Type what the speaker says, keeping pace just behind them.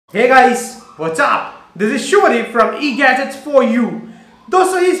Hey guys, what's up? This is Shubhadeep from eGadgets for you।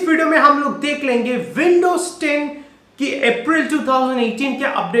 दोस्तों इस video में हम लोग देख लेंगे Windows 10 की अप्रैल 2018 के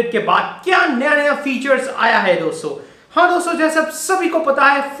अपडेट के बाद क्या नया नया फीचर्स आया है दोस्तों। हाँ दोस्तों, जैसे आप सभी को पता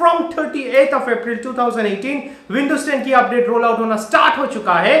है फ्रॉम 38 अप्रैल 2018 Windows 10 की अपडेट रोल आउट होना स्टार्ट हो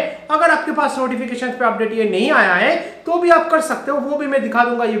चुका है। अगर आपके पास नोटिफिकेशन पे अपडेट ये नहीं आया है तो भी आप कर सकते हो, वो भी मैं दिखा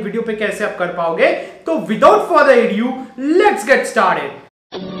दूंगा ये वीडियो पे कैसे आप कर पाओगे। तो without further edu let's get started.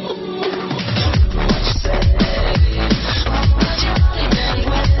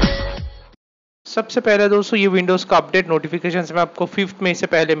 सबसे पहले दोस्तों ये विंडोज का अपडेट नोटिफिकेशंस में आपको 5 मई से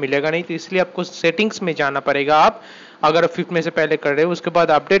पहले मिलेगा नहीं, तो इसलिए आपको सेटिंग्स में जाना पड़ेगा। आप अगर 5 मई से पहले कर रहे हो, उसके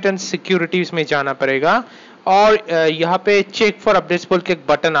बाद अपडेट एंड सिक्योरिटीज में जाना पड़ेगा और यहाँ पे चेक फॉर अपडेट्स बोल के एक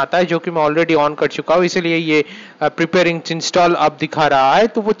बटन आता है जो कि मैं ऑलरेडी ऑन कर चुका हूँ, इसलिए ये प्रिपेयरिंग टू इंस्टॉल अब दिखा रहा है।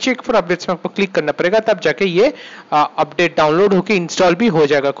 तो वो चेक फॉर अपडेट्स में आपको क्लिक करना पड़ेगा, तब जाके ये अपडेट डाउनलोड होकर इंस्टॉल भी हो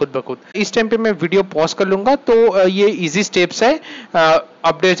जाएगा खुद ब खुद। इस टाइम पे मैं वीडियो पॉज कर लूंगा, तो ये इजी स्टेप्स है।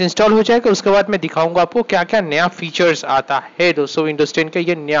 अपडेट इंस्टॉल हो जाएगा, उसके बाद मैं दिखाऊंगा आपको क्या क्या नया फीचर्स आता है दोस्तों विंडोज 10 के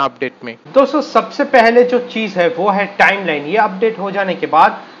ये नया अपडेट में। दोस्तों सबसे पहले जो चीज है वो है टाइमलाइन। ये अपडेट हो जाने के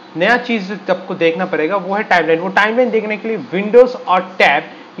बाद नया चीज आपको देखना पड़ेगा वो है टाइमलाइन। वो टाइमलाइन देखने के लिए विंडोज और टैब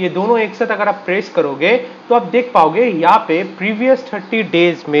ये दोनों एक साथ अगर आप प्रेस करोगे तो आप देख पाओगे यहाँ पे प्रीवियस 30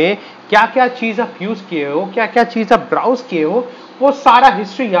 डेज में क्या क्या चीज आप यूज किए हो, क्या क्या चीज आप ब्राउज किए हो, वो सारा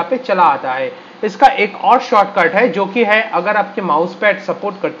हिस्ट्री यहाँ पे चला आता है। इसका एक और शॉर्टकट है जो कि है, अगर आपके माउस पैड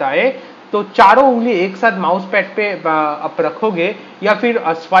सपोर्ट करता है तो चारों उंगली एक साथ माउस पैड पे आप रखोगे या फिर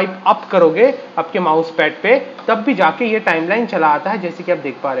स्वाइप अप करोगे आपके माउस पैड पे, तब भी जाके ये टाइमलाइन चला आता है, जैसे कि आप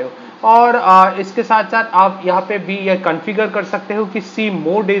देख पा रहे हो। और इसके साथ साथ आप यहाँ पे भी ये कॉन्फ़िगर कर सकते हो कि सी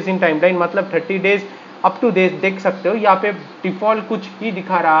मोर डेज इन टाइमलाइन, मतलब 30 डेज अप टू डेज देख सकते हो। यहाँ पे डिफॉल्ट कुछ ही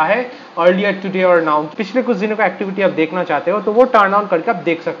दिखा रहा है, अर्लियर, टुडे और नाउ। पिछले कुछ दिनों का एक्टिविटी आप देखना चाहते हो तो वो टर्न ऑन करके आप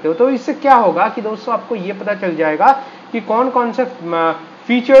देख सकते हो। तो इससे क्या होगा कि दोस्तों आपको ये पता चल जाएगा कि कौन कौन से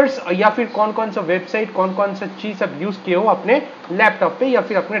फीचर्स या फिर कौन कौन सा वेबसाइट, कौन कौन सा चीज आप यूज किए हो अपने लैपटॉप पे या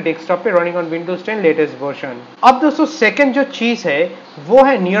फिर अपने डेस्कटॉप पे running on Windows 10 latest version. अब दोस्तों सेकंड जो चीज है वो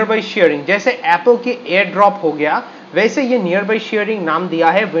है नियर बाय शेयरिंग। जैसे एप्पल की एयर ड्रॉप हो गया, वैसे ये नियर बाय शेयरिंग नाम दिया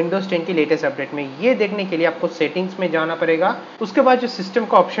है विंडोज 10 की लेटेस्ट अपडेट में। ये देखने के लिए आपको सेटिंग्स में जाना पड़ेगा, उसके बाद जो सिस्टम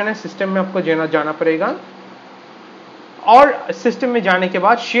का ऑप्शन है सिस्टम में आपको जाना पड़ेगा और सिस्टम में जाने के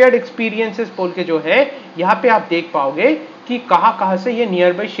बाद शेयर्ड एक्सपीरियंसेस बोल के जो है यहाँ पे आप देख पाओगे कि कहाँ से ये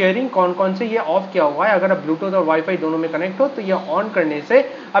नियर बाय शेयरिंग कौन कौन से ये ऑफ किया हुआ है। अगर आप ब्लूटूथ और वाईफाई दोनों में कनेक्ट हो तो ये ऑन करने से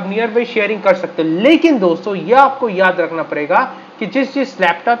आप नियर बाय शेयरिंग कर सकते हो। लेकिन दोस्तों ये आपको याद रखना पड़ेगा कि जिस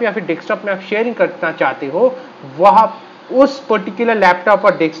लैपटॉप या फिर डेस्कटॉप में आप शेयरिंग करना चाहते हो वह उस पर्टिकुलर लैपटॉप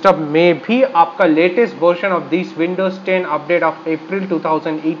और डेस्कटॉप में भी आपका latest version of this Windows 10 update of April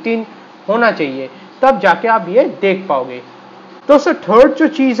 2018 होना चाहिए, तब जाके आप ये देख पाओगे। दोस्तों थर्ड जो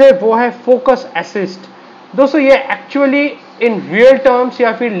चीज है वो है फोकस असिस्ट। दोस्तों ये एक्चुअली इन रियल टर्म्स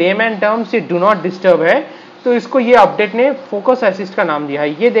या फिर लेमैन टर्म्स ये डू नॉट डिस्टर्ब है, तो इसको ये अपडेट ने फोकस असिस्ट का नाम दिया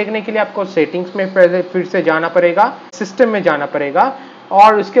है। ये देखने के लिए आपको सेटिंग्स में पहले फिर से जाना पड़ेगा, सिस्टम में जाना पड़ेगा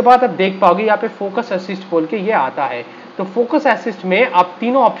और उसके बाद आप देख पाओगे यहाँ पे फोकस असिस्ट बोल के ये आता है। तो फोकस असिस्ट में आप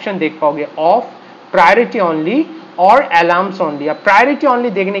तीनों ऑप्शन देख पाओगे, ऑफ, प्रायोरिटी ओनली और अलार्म्स ओनली। अब प्रायोरिटी ओनली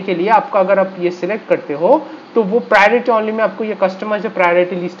देखने के लिए आपका अगर आप ये सिलेक्ट करते हो तो वो प्रायोरिटी ओनली में आपको ये कस्टमाइज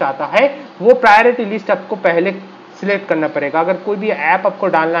प्रायोरिटी लिस्ट आता है। वो प्रायोरिटी लिस्ट आपको पहले सिलेक्ट करना पड़ेगा। अगर कोई भी ऐप आपको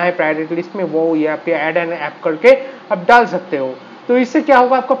डालना है प्रायोरिटी लिस्ट में, वो यहाँ पे ऐड एन ऐप करके आप डाल सकते हो। तो इससे क्या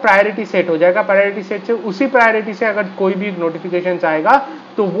होगा, आपका प्रायोरिटी सेट हो जाएगा। प्रायोरिटी सेट से उसी प्रायोरिटी से अगर कोई भी नोटिफिकेशन आएगा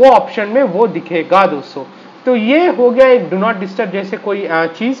तो वो ऑप्शन में वो दिखेगा दोस्तों। तो ये हो गया एक डू नॉट डिस्टर्ब जैसे कोई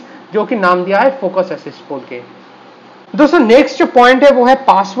चीज जो कि नाम दिया है फोकस असिस्ट बोल के। दोस्तों नेक्स्ट जो पॉइंट है वो है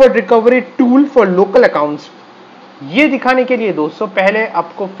password recovery tool for local accounts. ये दिखाने के लिए दोस्तों पहले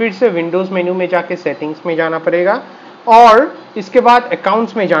आपको फिर से विंडोज मेन्यू में जाके सेटिंग्स में जाना पड़ेगा और इसके बाद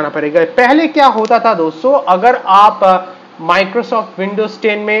अकाउंट्स में जाना पड़ेगा। पहले क्या होता था दोस्तों, अगर आप माइक्रोसॉफ्ट विंडोज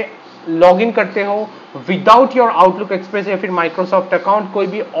 10 में लॉग इन करते हो विदाउट योर आउटलुक एक्सप्रेस या फिर माइक्रोसॉफ्ट अकाउंट कोई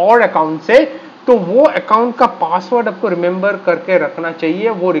भी और अकाउंट से, तो वो अकाउंट का पासवर्ड आपको रिमेंबर करके रखना चाहिए।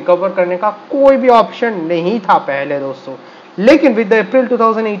 वो रिकवर करने का कोई भी ऑप्शन नहीं था पहले दोस्तों, लेकिन विद द अप्रैल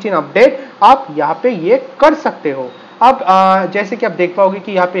 2018 अपडेट आप यहाँ पे ये कर सकते हो। अब जैसे कि आप देख पाओगे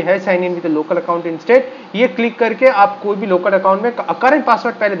कि यहाँ पे है sign in with local account instead, ये क्लिक करके आप कोई भी लोकल अकाउंट में करंट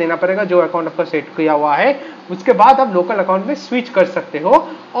पासवर्ड पहले देना पड़ेगा जो अकाउंट आपका सेट किया हुआ है, उसके बाद आप लोकल अकाउंट में स्विच कर सकते हो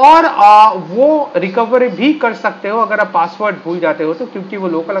और वो रिकवरी भी कर सकते हो अगर आप पासवर्ड भूल जाते हो तो, क्योंकि वो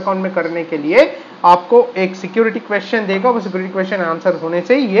लोकल अकाउंट में करने के लिए आपको एक सिक्योरिटी क्वेश्चन देगा, वो सिक्योरिटी क्वेश्चन आंसर होने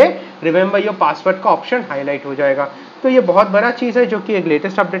से ये रिमेंबर योर पासवर्ड का ऑप्शन हाईलाइट हो जाएगा। तो ये बहुत बड़ा चीज़ है जो कि एक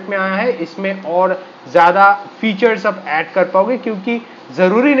लेटेस्ट अपडेट में आया है। इसमें और ज़्यादा फीचर्स आप ऐड कर पाओगे, क्योंकि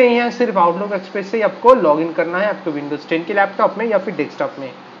ज़रूरी नहीं है सिर्फ आउटलुक एक्सप्रेस से ही आपको लॉगिन करना है आपको विंडोज 10 के लैपटॉप में या फिर डेस्कटॉप में।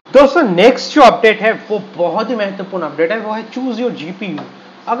 दोस्तों नेक्स्ट जो अपडेट है वो बहुत ही महत्वपूर्ण अपडेट है, वो है चूज योर जीपीयू।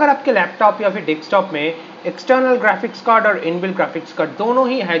 अगर आपके लैपटॉप या फिर डेस्कटॉप में एक्सटर्नल ग्राफिक्स कार्ड और इनबिल्ट ग्राफिक्स कार्ड दोनों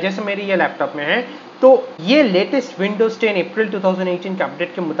ही है, जैसे मेरी ये लैपटॉप में है, तो ये लेटेस्ट विंडोज 10 अप्रैल 2018 के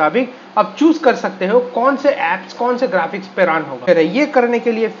अपडेट के मुताबिक आप चूज कर सकते हो कौन से एप्स कौन से ग्राफिक्स पे रन होगा। फिर ये करने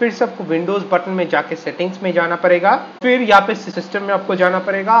के लिए फिर से आपको विंडोज बटन में जाके सेटिंग्स में जाना पड़ेगा, फिर यहाँ पे सिस्टम में आपको जाना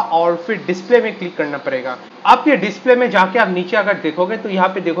पड़ेगा और फिर डिस्प्ले में क्लिक करना पड़ेगा। आप ये डिस्प्ले में जाके आप नीचे अगर देखोगे तो यहाँ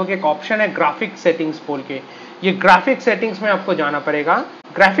पे देखोगे एक ऑप्शन है ग्राफिक सेटिंग्स बोल के, ये ग्राफिक सेटिंग्स में आपको जाना पड़ेगा।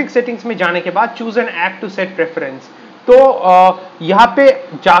 ग्राफिक सेटिंग्स में जाने के बाद choose an app to set preference, तो यहाँ पे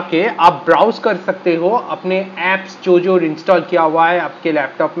जाके आप ब्राउज कर सकते हो अपने एप्स जो इंस्टॉल किया हुआ है आपके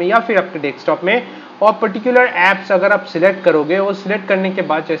लैपटॉप में या फिर आपके डेस्कटॉप में, और पर्टिकुलर एप्स अगर आप सिलेक्ट करोगे, वो सिलेक्ट करने के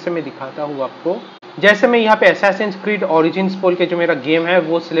बाद जैसे मैं दिखाता हूँ आपको, जैसे मैं यहाँ पे असैसिन्स क्रीड ओरिजिन्स बोल के जो मेरा गेम है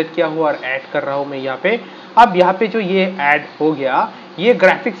वो सिलेक्ट किया हुआ और ऐड कर रहा हूँ मैं यहाँ पे। अब यहाँ पे जो ये ऐड हो गया, ये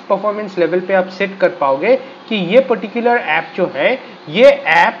ग्राफिक्स परफॉर्मेंस लेवल पे आप सेट कर पाओगे कि ये पर्टिकुलर ऐप जो है, ये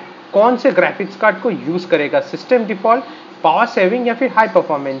ऐप कौन से ग्राफिक्स कार्ड को यूज करेगा, सिस्टम डिफॉल्ट, पावर सेविंग या फिर हाई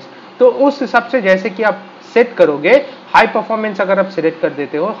परफॉर्मेंस। तो उस हिसाब से जैसे कि आप सेट करोगे, हाई परफॉर्मेंस अगर आप सिलेक्ट कर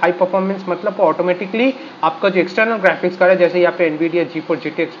देते हो, हाई परफॉर्मेंस मतलब ऑटोमेटिकली आपका जो एक्सटर्नल ग्राफिक्स कार्ड है, जैसे यहाँ पे Nvidia GeForce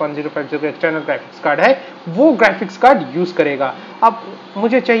GTX 1050 external graphics card है, वो ग्राफिक्स कार्ड यूज करेगा। अब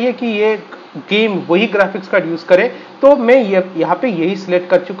मुझे चाहिए कि ये गेम वही ग्राफिक्स कार्ड यूज करे, तो मैं यहाँ पे यही सिलेक्ट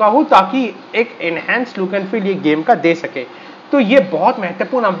कर चुका हूँ ताकि एक एनहांस लुक एंड फील ये गेम का दे सके। तो ये बहुत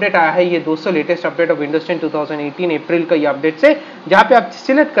महत्वपूर्ण अपडेट आया है, ये दोस्तों लेटेस्ट अपडेट ऑफ विंडोज 10 2018 अप्रैल का ये अपडेट से, जहां पे आप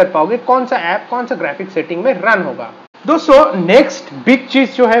सिलेक्ट कर पाओगे कौन सा ऐप कौन सा ग्राफिक सेटिंग में रन होगा। दोस्तों नेक्स्ट बिग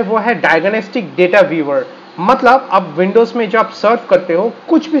चीज जो है वो है डायग्नोस्टिक डेटा व्यूअर। मतलब अब विंडोज में जो आप सर्व करते हो,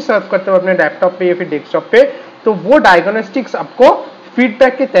 कुछ भी सर्व करते हो अपने लैपटॉप पे या फिर डेस्कटॉप पे, तो वो डायग्नोस्टिक्स आपको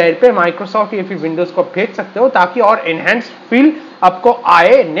फीडबैक के तौर पे माइक्रोसॉफ्ट या फिर विंडोज को भेज सकते हो, ताकि और एनहांस फील आपको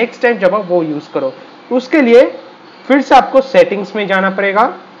आए नेक्स्ट टाइम जब आप वो यूज करो। उसके लिए फिर से आपको सेटिंग्स में जाना पड़ेगा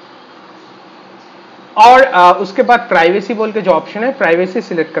और उसके बाद प्राइवेसी बोल के जो ऑप्शन है, प्राइवेसी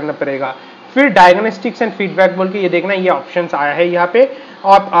सिलेक्ट करना पड़ेगा। फिर डायग्नोस्टिक्स एंड फीडबैक बोल के ये देखना, ये ऑप्शंस आया है यहाँ पे,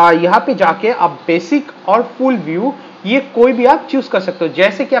 और यहाँ पे जाके आप बेसिक और फुल व्यू ये कोई भी आप चूज कर सकते हो।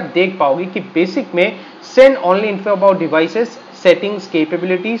 जैसे कि आप देख पाओगे कि बेसिक में send only info about devices, settings,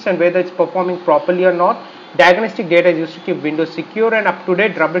 capabilities and whether it's performing properly और not. Diagnostic data is used to keep Windows secure and up to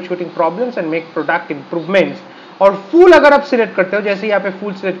date, troubleshooting problems and make product improvements। और full अगर आप select करते हो, जैसे यहाँ पे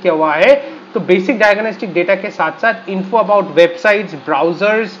full select किया हुआ है, तो बेसिक डायग्नोस्टिक डेटा के साथ साथ info about websites,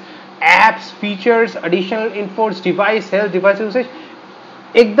 browsers, apps, features, additional enforce, device health, device usage,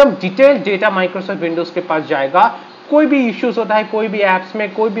 एकदम डिटेल्ड डेटा माइक्रोसॉफ्ट विंडोज के पास जाएगा। कोई भी इश्यूज होता है, कोई भी एप्स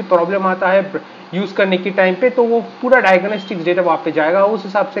में कोई भी प्रॉब्लम आता है यूज करने की टाइम पे, तो वो पूरा डायग्नोस्टिक्स डेटा वहां पे जाएगा, उस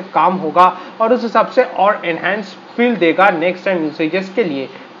हिसाब से काम होगा और उस हिसाब से और एनहांस फील देगा नेक्स्ट टाइम यूसेजेस के लिए।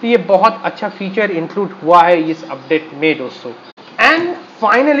 तो ये बहुत अच्छा फीचर इंक्लूड हुआ है इस अपडेट में दोस्तों। एंड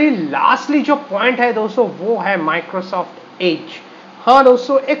फाइनली लास्टली जो पॉइंट है दोस्तों, वो है माइक्रोसॉफ्ट एज। हाँ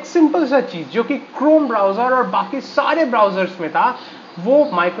दोस्तों, एक सिंपल सा चीज जो कि क्रोम ब्राउजर और बाकी सारे ब्राउजर्स में था, वो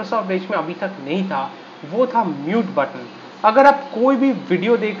माइक्रोसॉफ्ट एज में अभी तक नहीं था, वो था म्यूट बटन। अगर आप कोई भी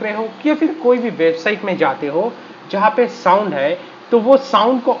वीडियो देख रहे हो या फिर कोई भी वेबसाइट में जाते हो जहां पे साउंड है, तो वो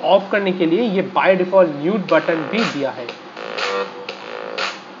साउंड को ऑफ करने के लिए ये बाय डिफॉल्ट म्यूट बटन भी दिया है।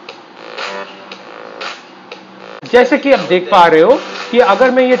 जैसे कि आप देख पा रहे हो कि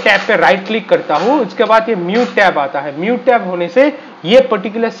अगर मैं ये टैब पे राइट क्लिक करता हूं, उसके बाद ये म्यूट टैब आता है। म्यूट टैब होने से ये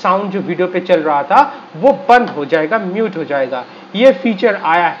पर्टिकुलर साउंड जो वीडियो पे चल रहा था वो बंद हो जाएगा, म्यूट हो जाएगा। ये फीचर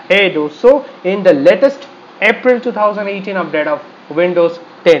आया है दोस्तों in the latest April 2018 update of Windows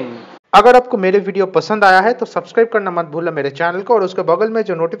 10। अगर आपको मेरे वीडियो पसंद आया है तो सब्सक्राइब करना मत भूलना मेरे चैनल को, और उसके बगल में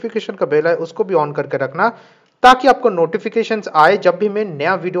जो नोटिफिकेशन का बेल है उसको भी ऑन करके रखना, ताकि आपको नोटिफिकेशंस आए जब भी मैं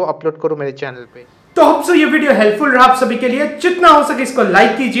नया वीडियो अपलोड करूं मेरे चैनल पे। तो होप सो ये वीडियो हेल्पफुल रहा आप सभी के लिए। जितना हो सके इसको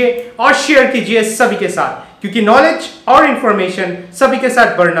लाइक कीजिए और शेयर कीजिए सभी के साथ, क्योंकि नॉलेज और इंफॉर्मेशन सभी के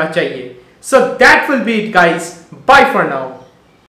साथ बढ़ना चाहिए। So that will be it guys, bye for now.